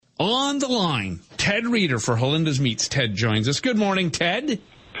On the line, Ted Reeder for Halinda's Meats. Ted joins us. Good morning, Ted.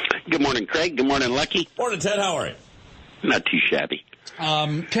 Good morning, Craig. Good morning, Lucky. Morning, Ted. How are you? Not too shabby.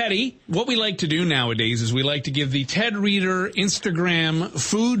 Teddy, what we like to do nowadays is we like to give the Ted Reeder Instagram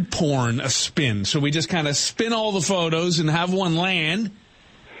food porn a spin. So we just kind of spin all the photos and have one land,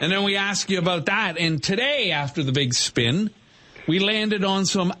 and then we ask you about that. And today, after the big spin, we landed on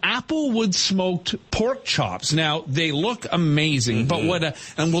some Applewood smoked pork chops. Now, they look amazing, but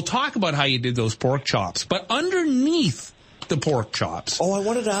and we'll talk about how you did those pork chops. But underneath the pork chops. Oh, I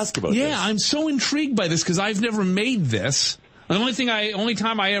wanted to ask about this. Yeah, I'm so intrigued by this because I've never made this. The only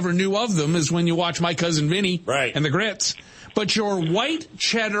time I ever knew of them is when you watch My Cousin Vinny and the grits. But your white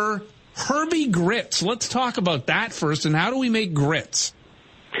cheddar Herbie grits. Let's talk about that first. And how do we make grits?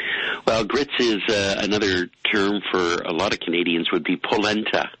 Well, grits is another term for a lot of Canadians would be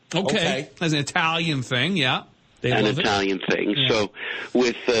polenta. Okay. As an Italian thing, yeah. An Italian thing. Yeah. So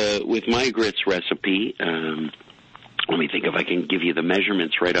with my grits recipe, let me think if I can give you the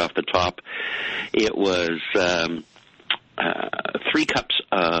measurements right off the top. It was 4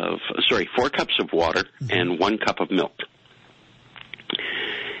 cups of water and 1 cup of milk.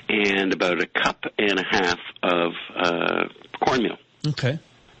 And about 1.5 cups of cornmeal. Okay.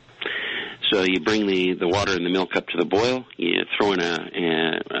 So you bring the water and the milk up to the boil. You throw in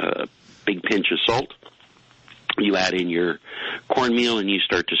a big pinch of salt. You add in your cornmeal and you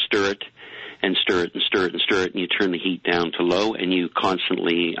start to stir it and stir it and stir it and stir it. And you turn the heat down to low and you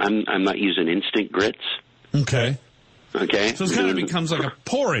constantly. I'm not using instant grits. Okay. Okay. So it kind of becomes like a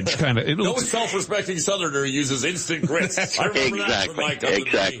porridge kind of. No self-respecting Southerner uses instant grits. I remember that from my cousin.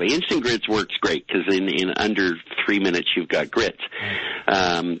 Exactly. Instant grits works great because in under 3 minutes you've got grits.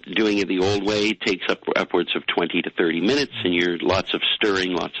 Doing it the old way takes upwards of 20 to 30 minutes, and you're lots of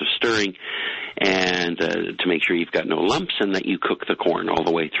stirring, and to make sure you've got no lumps and that you cook the corn all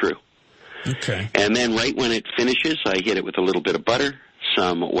the way through. Okay. And then right when it finishes, I hit it with a little bit of butter,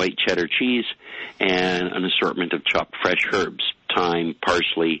 some white cheddar cheese, and an assortment of chopped fresh herbs, thyme,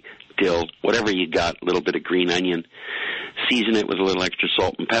 parsley, dill, whatever you got, a little bit of green onion. Season it with a little extra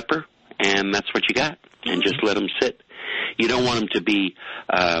salt and pepper, and that's what you got. And just let them sit. You don't want them to be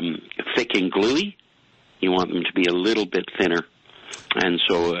thick and gluey. You want them to be a little bit thinner. And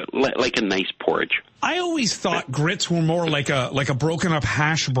so like a nice porridge. I always thought grits were more like a broken up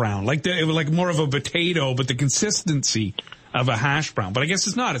hash brown, it was like more of a potato, but the consistency of a hash brown. But I guess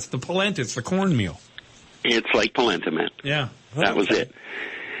it's not. It's the polenta. It's the cornmeal. It's like polenta, man. Yeah. That was it.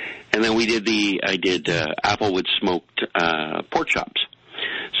 And then I did Applewood smoked pork chops.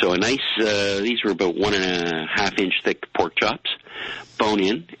 So these were about 1.5 inch thick pork chops, bone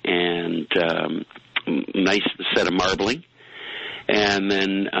in, and nice set of marbling. And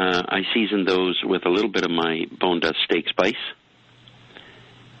then I seasoned those with a little bit of my bone dust steak spice.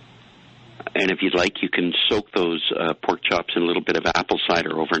 And if you'd like, you can soak those pork chops in a little bit of apple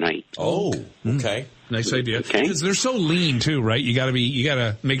cider overnight. Oh, okay. Nice idea. Okay. Because they're so lean too, right? You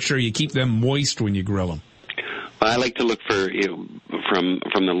gotta make sure you keep them moist when you grill them. Well, I like to look for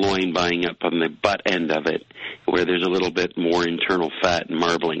from the loin buying up on the butt end of it, where there's a little bit more internal fat and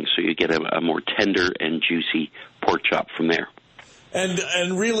marbling, so you get a more tender and juicy pork chop from there. And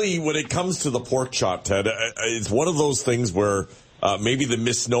really, when it comes to the pork chop, Ted, it's one of those things where maybe the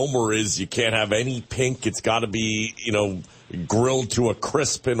misnomer is you can't have any pink. It's got to be, grilled to a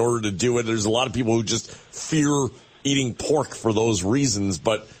crisp in order to do it. There's a lot of people who just fear eating pork for those reasons,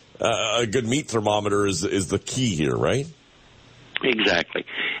 but a good meat thermometer is the key here, right? Exactly.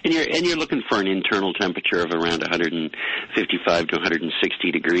 And you're looking for an internal temperature of around 155 to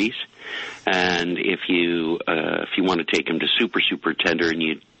 160 degrees. And if you want to take them to super tender, and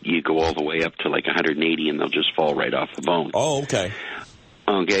you go all the way up to like 180, and they'll just fall right off the bone. Oh, okay.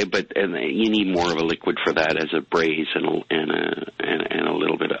 Okay, but you need more of a liquid for that as a braise and a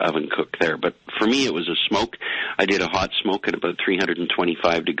little bit of oven cook there. But for me, it was a smoke. I did a hot smoke at about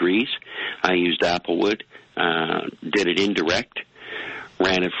 325 degrees. I used Applewood, did it indirect,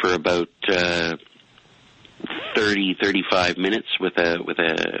 ran it for about 35 minutes with a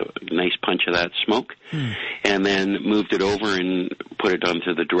nice punch of that smoke, and then moved it over and put it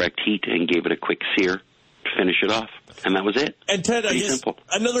onto the direct heat and gave it a quick sear to finish it off. And that was it. And Ted, I guess simple.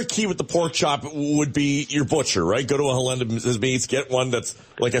 Another key with the pork chop would be your butcher, right? Go to a Halinda's Meats, get one that's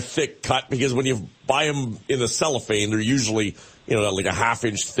like a thick cut, because when you buy them in the cellophane, they're usually, like a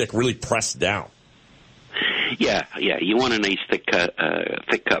half-inch thick, really pressed down. Yeah. You want a nice thick cut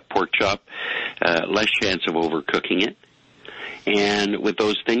pork chop, less chance of overcooking it. And with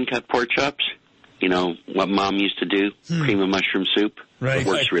those thin cut pork chops, what Mom used to do, cream of mushroom soup. Right. It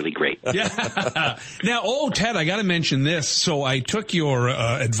works really great. Yeah. Now, Ted, I got to mention this. So I took your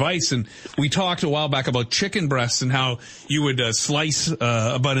advice, and we talked a while back about chicken breasts and how you would slice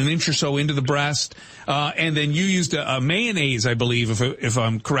about an inch or so into the breast, and then you used a mayonnaise, I believe, if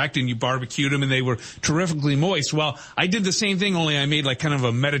I'm correct, and you barbecued them, and they were terrifically moist. Well, I did the same thing, only I made like kind of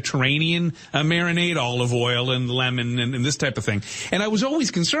a Mediterranean marinade, olive oil and lemon and this type of thing. And I was always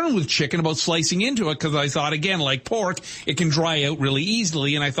concerned with chicken about slicing into it because I thought, again, like pork, it can dry out really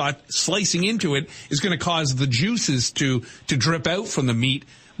easily, and I thought slicing into it is going to cause the juices to drip out from the meat.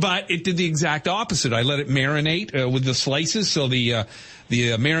 But it did the exact opposite. I let it marinate with the slices, so the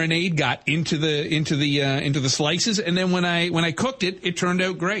marinade got into the slices, and then when I cooked it, it turned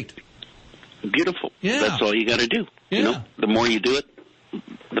out great. Beautiful. Yeah. That's all you got to do. Yeah. You know, the more you do it,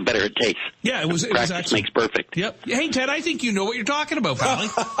 the better it tastes. Yeah, it was Practice makes perfect. Yep. Hey, Ted, I think you know what you're talking about, Pally.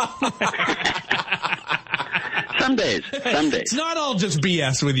 Some days. It's not all just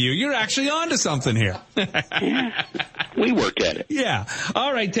BS with you. You're actually onto something here. Yeah. We work at it. Yeah.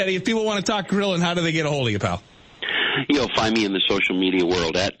 All right, Teddy, if people want to talk grilling, how do they get a hold of you, pal? You'll find me in the social media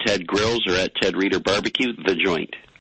world at Ted Grills or at Ted Reader Barbecue, The Joint.